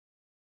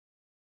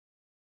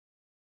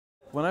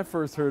When I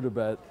first heard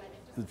about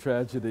the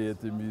tragedy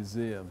at the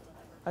museum,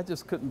 I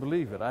just couldn't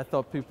believe it. I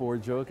thought people were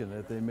joking,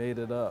 that they made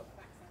it up.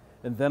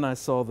 And then I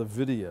saw the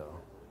video,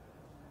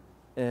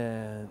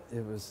 and I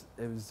was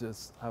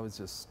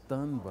just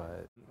stunned by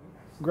it.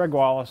 Greg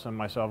Wallace and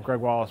myself, Greg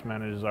Wallace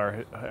manages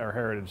our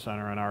Heritage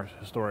Center and our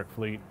historic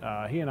fleet.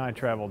 He and I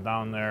traveled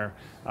down there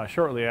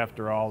shortly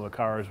after all the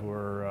cars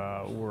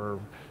were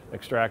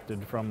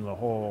extracted from the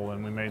hole,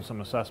 and we made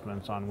some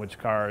assessments on which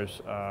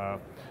cars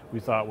we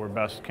thought were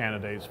best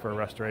candidates for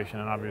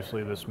restoration, and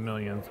obviously this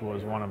millionth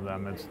was one of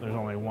them. There's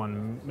only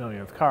one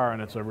millionth car,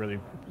 and it's a really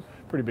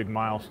pretty big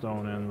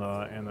milestone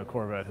in the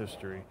Corvette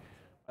history.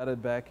 I got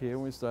it back here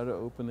and we started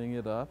opening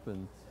it up,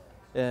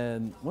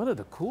 and one of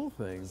the cool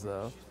things,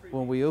 though,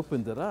 when we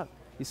opened it up,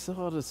 you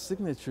saw the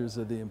signatures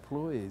of the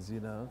employees, you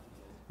know,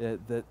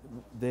 that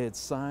they had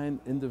signed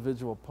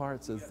individual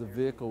parts as the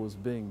vehicle was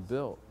being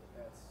built.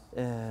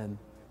 And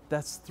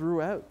that's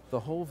throughout the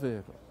whole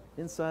vehicle,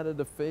 inside of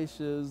the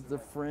fascias, the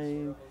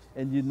frame,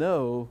 and you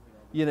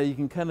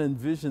can kind of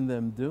envision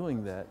them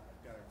doing that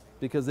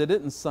because they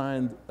didn't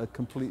sign a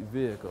complete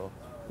vehicle.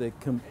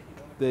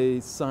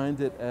 They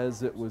signed it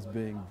as it was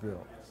being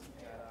built.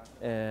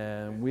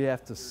 And we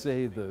have to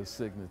save those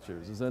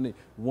signatures. There's only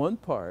one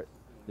part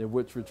in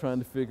which we're trying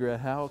to figure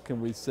out how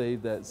can we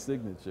save that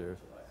signature.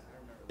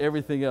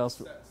 Everything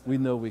else we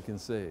know we can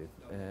save.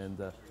 And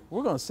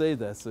we're going to save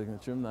that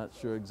signature. I'm not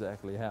sure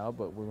exactly how,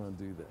 but we're going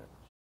to do that.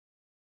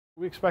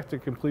 We expect to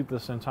complete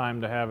this in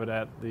time to have it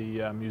at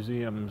the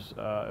museum's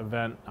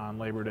event on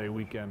Labor Day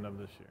weekend of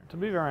this year. To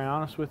be very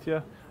honest with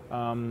you,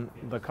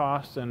 the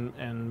cost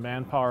and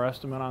manpower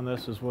estimate on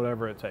this is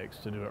whatever it takes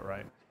to do it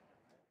right.